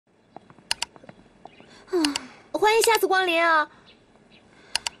欢迎下次光临啊，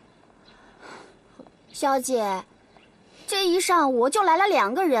小姐。这一上午就来了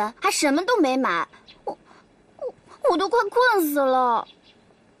2个人，还什么都没买，我都快困死了。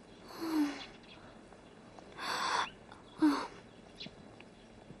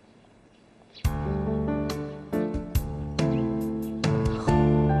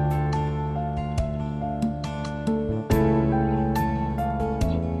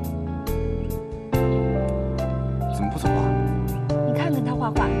怎么不走啊？你看看他画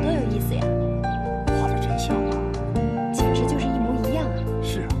画多有意思呀！画的真像啊！简直就是一模一样啊！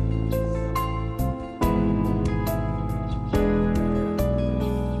是啊。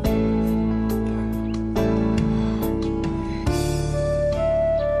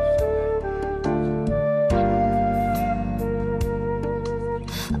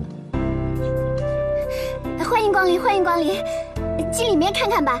欢迎光临，欢迎光临，进里面看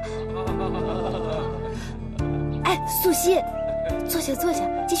看吧。哎，素汐，坐下坐下，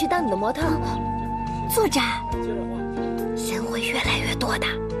继续当你的模特。坐这儿，人会越来越多的。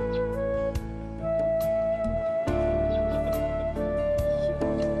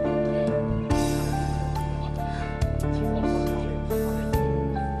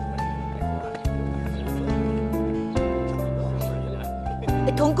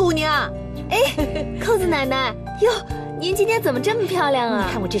童姑娘，哎，扣子奶奶，哟，您今天怎么这么漂亮啊？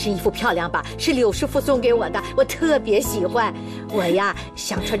你看我这身衣服漂亮吧？是柳师傅送给我的，我特别喜欢。我呀，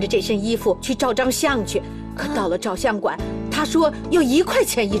想穿着这身衣服去照张相去，可到了照相馆，他说要1块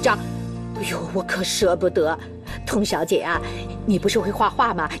钱1张。哎呦，我可舍不得。童小姐啊，你不是会画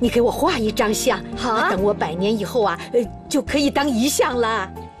画吗？你给我画1张相，好啊。等我100年以后啊，就可以当遗像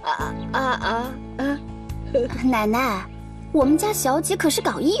了。奶奶。我们家小姐可是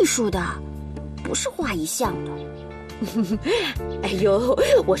搞艺术的，不是画遗像的。哎呦，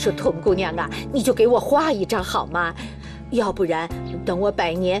我说童姑娘啊，你就给我画1张好吗？要不然等我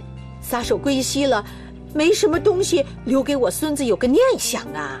100年撒手归西了，没什么东西留给我孙子有个念想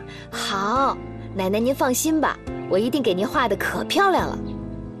啊。好，奶奶您放心吧，我一定给您画的可漂亮了。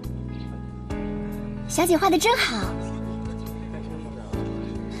小姐画的真好。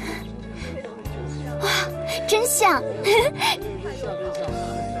哇，真像！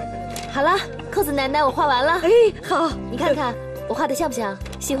好了，扣子奶奶，我画完了。哎，好，你看看我画的像不像？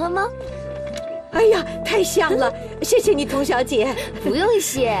喜欢吗？哎呀，太像了！谢谢你，童小姐。不用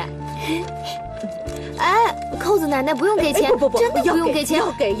谢。哎，扣子奶奶不用给钱，不，真的不用给钱。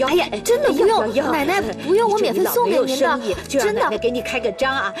要给。哎呀，真的不用，奶奶不用，我免费送给您的。真的，奶奶给你开个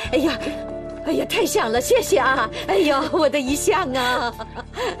张啊！哎呀，太像了，谢谢啊！哎呦，我的遗像啊！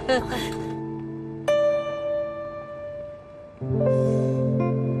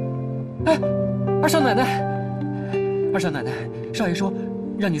哎，二少奶奶，少爷说，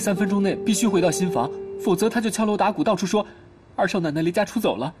让你3分钟内必须回到新房，否则他就敲锣打鼓到处说，二少奶奶离家出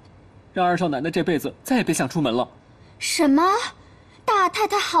走了，让二少奶奶这辈子再也别想出门了。什么？大太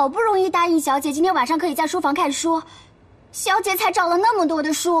太好不容易答应小姐今天晚上可以在书房看书，小姐才找了那么多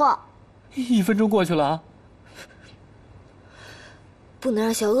的书。1分钟过去了啊！不能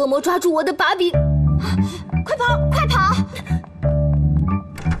让小恶魔抓住我的把柄！快跑，快跑！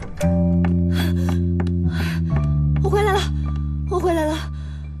我回来了。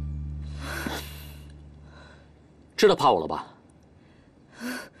知道怕我了吧？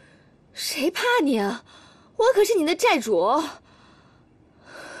谁怕你啊？我可是你的债主。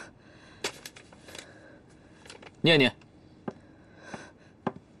念念。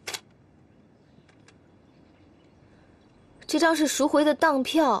这张是赎回的当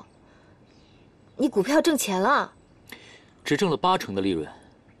票，你股票挣钱了？只挣了80%的利润。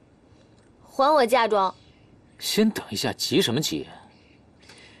还我嫁妆。先等一下，急什么急？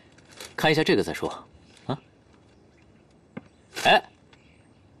看一下这个再说，啊！哎，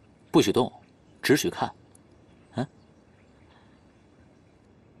不许动，只许看，啊！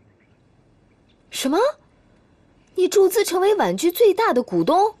什么？你注资成为婉居最大的股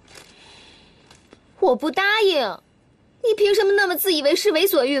东？我不答应！你凭什么那么自以为是、为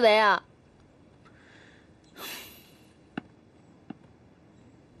所欲为啊？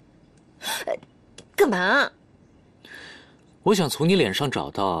干嘛？我想从你脸上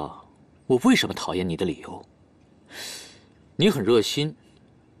找到我为什么讨厌你的理由。你很热心，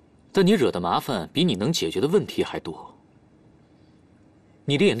但你惹的麻烦比你能解决的问题还多。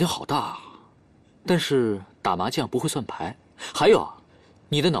你的眼睛好大，但是打麻将不会算牌。还有，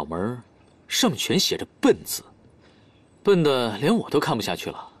你的脑门上面全写着“笨”字，笨的连我都看不下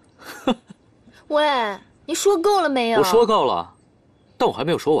去了。喂，你说够了没有？我说够了，但我还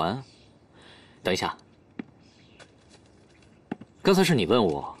没有说完。等一下。刚才是你问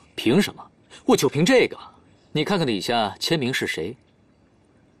我凭什么，我就凭这个，你看看底下签名是谁？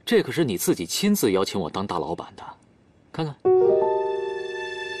这可是你自己亲自邀请我当大老板的，看看。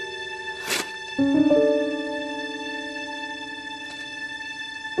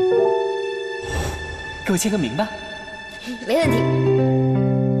给我签个名吧。没问题。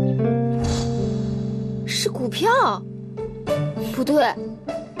是股票？不对，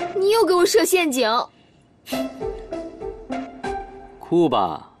你又给我设陷阱。哭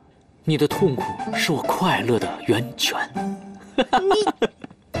吧，你的痛苦是我快乐的源泉。你。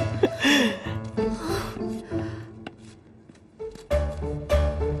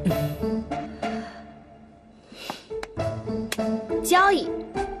交易。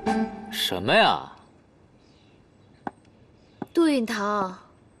什么呀？杜允堂，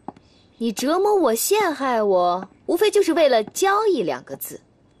你折磨我、陷害我，无非就是为了交易2个字。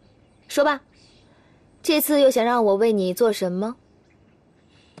说吧，这次又想让我为你做什么？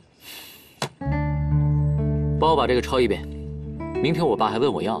帮我把这个抄一遍，明天我爸还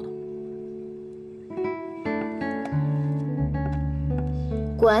问我要呢。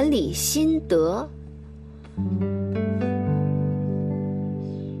管理心得。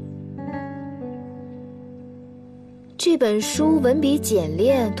这本书文笔简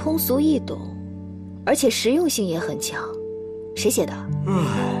练，通俗易懂，而且实用性也很强。谁写的？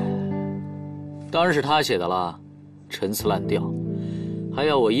当然是他写的啦，陈词滥调，还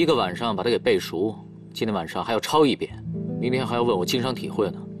要我1个晚上把它给背熟。今天晚上还要抄一遍，明天还要问我经商体会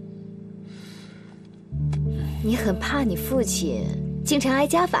呢。你很怕你父亲经常挨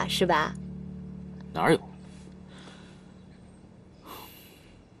家法是吧？哪有？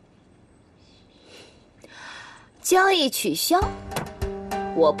交易取消，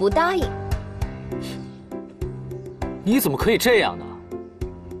我不答应。你怎么可以这样呢？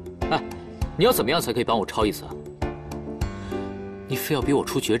哎，你要怎么样才可以帮我抄一次啊？你非要逼我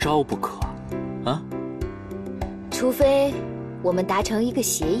出绝招不可啊？除非我们达成一个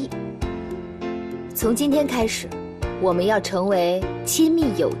协议，从今天开始，我们要成为亲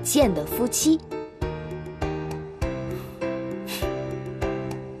密有间的夫妻。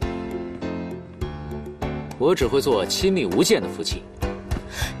我只会做亲密无间的夫妻。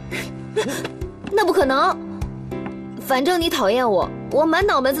那不可能，反正你讨厌我，我满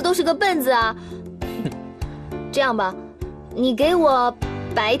脑门子都是个笨子啊。这样吧，你给我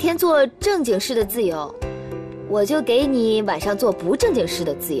白天做正经事的自由，我就给你晚上做不正经事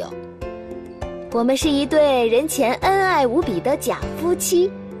的自由。我们是一对人前恩爱无比的假夫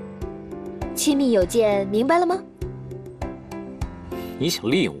妻，亲密有间，明白了吗？你想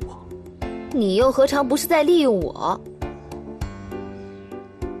利用我？你又何尝不是在利用我？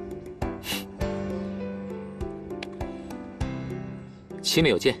亲密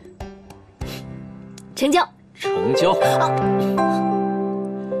有间，成交。成交。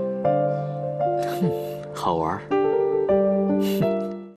好玩。